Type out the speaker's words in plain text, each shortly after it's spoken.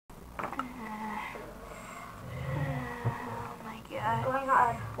Oh my god. Going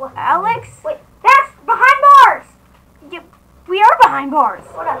on. What? Alex? Wait, that's behind bars! Yeah, we are behind bars.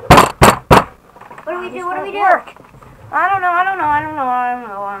 What up? What do we do? What do we do? Work. I don't know. I'm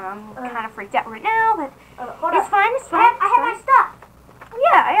kind of freaked out right now, but it's fine. It's fine. I have my stuff.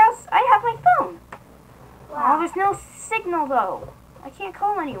 Yeah, I have my phone. Wow. Oh, there's no signal though. I can't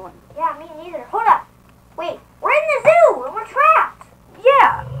call anyone. Yeah, me neither. Hold up. Wait, we're in the zoo and we're trapped.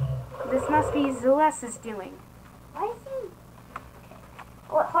 Yeah. This must be Celeste's doing. Why is he? Okay.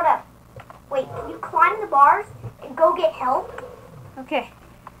 Hold up. Wait, can you climb the bars and go get help? Okay.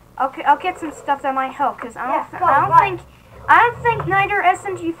 I'll get some stuff that might help because I don't think neither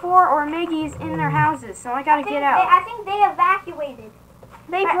SMG4 or Miggy's in their houses, so I gotta get out. I think they evacuated.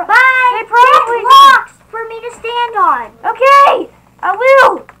 They Bye. probably Get blocks for me to stand on. Okay, I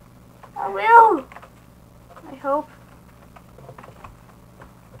will. I hope.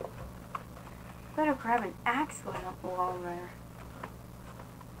 Better grab an axe while I'm there.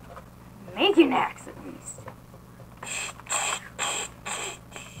 Make an axe at least.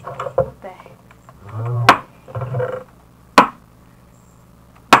 What the heck?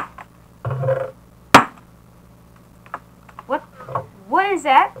 What is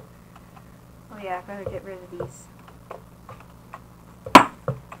that? Oh yeah, I better get rid of these.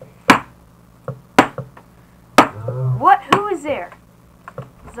 What? Who is there?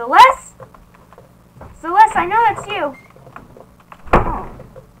 Celeste? Celeste, I know that's you. Oh.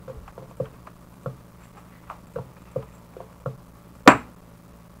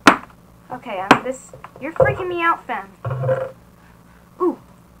 Okay, you're freaking me out, fam. Ooh.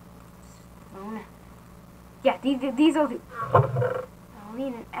 Yeah, these will do. I'll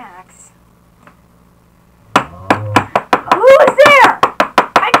need an axe. Who is there?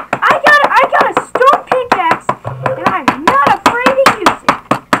 I got a stone pickaxe, and I'm not afraid to use it.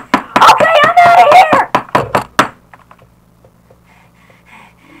 Okay, I'm out of here.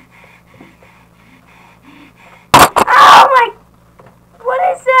 Oh my! What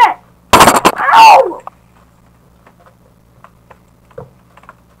is that? Ow!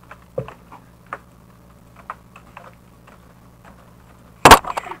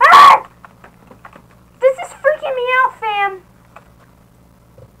 This is freaking me out, fam.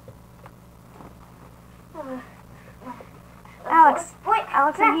 Alex, Wait,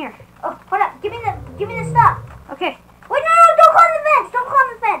 Alex, I'm here. Oh, hold up. Give me the stuff. Okay. Wait, no, don't climb the fence. Don't climb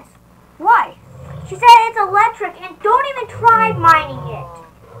the fence. Why? She said it's electric, and don't even try mining it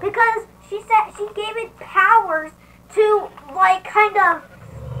because she said she gave it powers to like kind of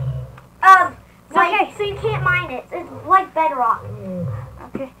like okay. so you can't mine it. It's like bedrock.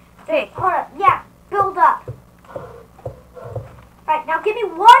 Okay. Okay. Hold up. Yeah, build up. Right, now give me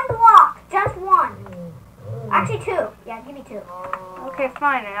one block. Just one. Actually, two. Yeah, give me two. Okay,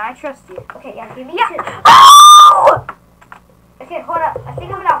 fine. I trust you. Okay, yeah, give me Yeah. two. Oh! Okay, hold up. I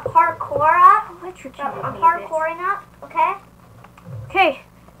think I'm gonna parkour up. Electrocuted I'm me, parkouring up, okay? Okay,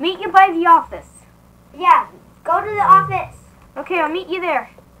 meet you by the office. Yeah, go to the office. Okay, I'll meet you there.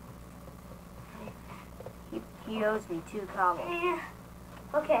 He owes me 2 cobble.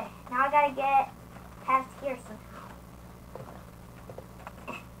 Okay, now I gotta get past here somehow.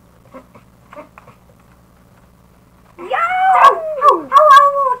 Yo!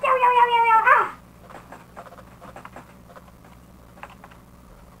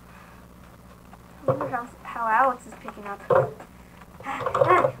 I wonder how Alex is picking up.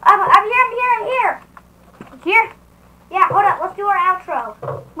 I'm here. Here? Yeah, hold up, let's do our outro.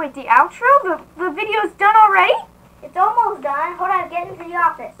 Wait, the outro? The video's done already? It's almost done. Hold on, get into the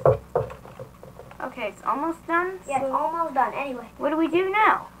office. Okay, it's almost done? Yeah, it's almost done. Anyway. What do we do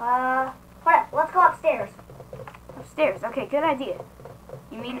now? Hold up, let's go upstairs. Upstairs. Okay, good idea.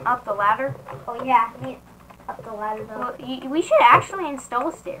 You mean up the ladder? Oh yeah, I mean up the ladder though. Well, we should actually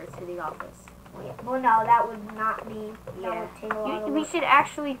install stairs to the office. Well, no, that would not be. That would take a lot of We work. should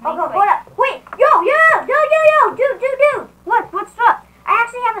actually make, Okay, hold up. Wait, yo, dude. What's up? I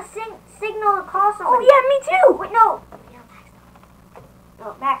actually have a signal to call Oh somebody. yeah, me too. Wait, no.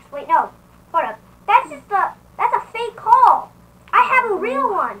 No, Max, wait, no. Hold up. That's a fake call. I have a real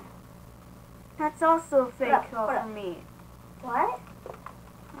one. That's also a fake call hold up. for me. What?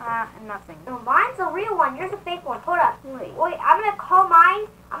 Nothing. No, mine's a real one. Yours a fake one. Hold up. Wait. Wait, I'm gonna call mine.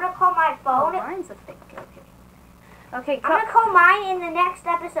 I'm gonna call my Oh, phone. mine's a fake. Okay. Okay. I'm gonna call mine in the next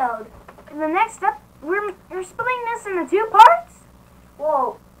episode. The next step, we're splitting this into 2 parts.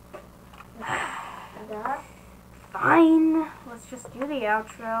 Whoa. Fine. Let's just do the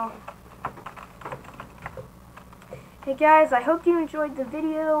outro. Hey guys, I hope you enjoyed the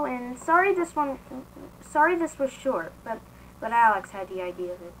video, and sorry this was short, but Alex had the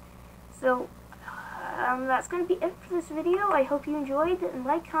idea of it. So, that's going to be it for this video. I hope you enjoyed, and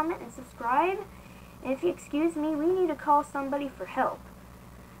like, comment, and subscribe. And if you excuse me, we need to call somebody for help.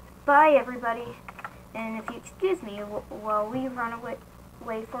 Bye, everybody. And if you excuse me while we run away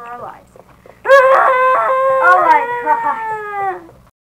for our lives. Oh my god.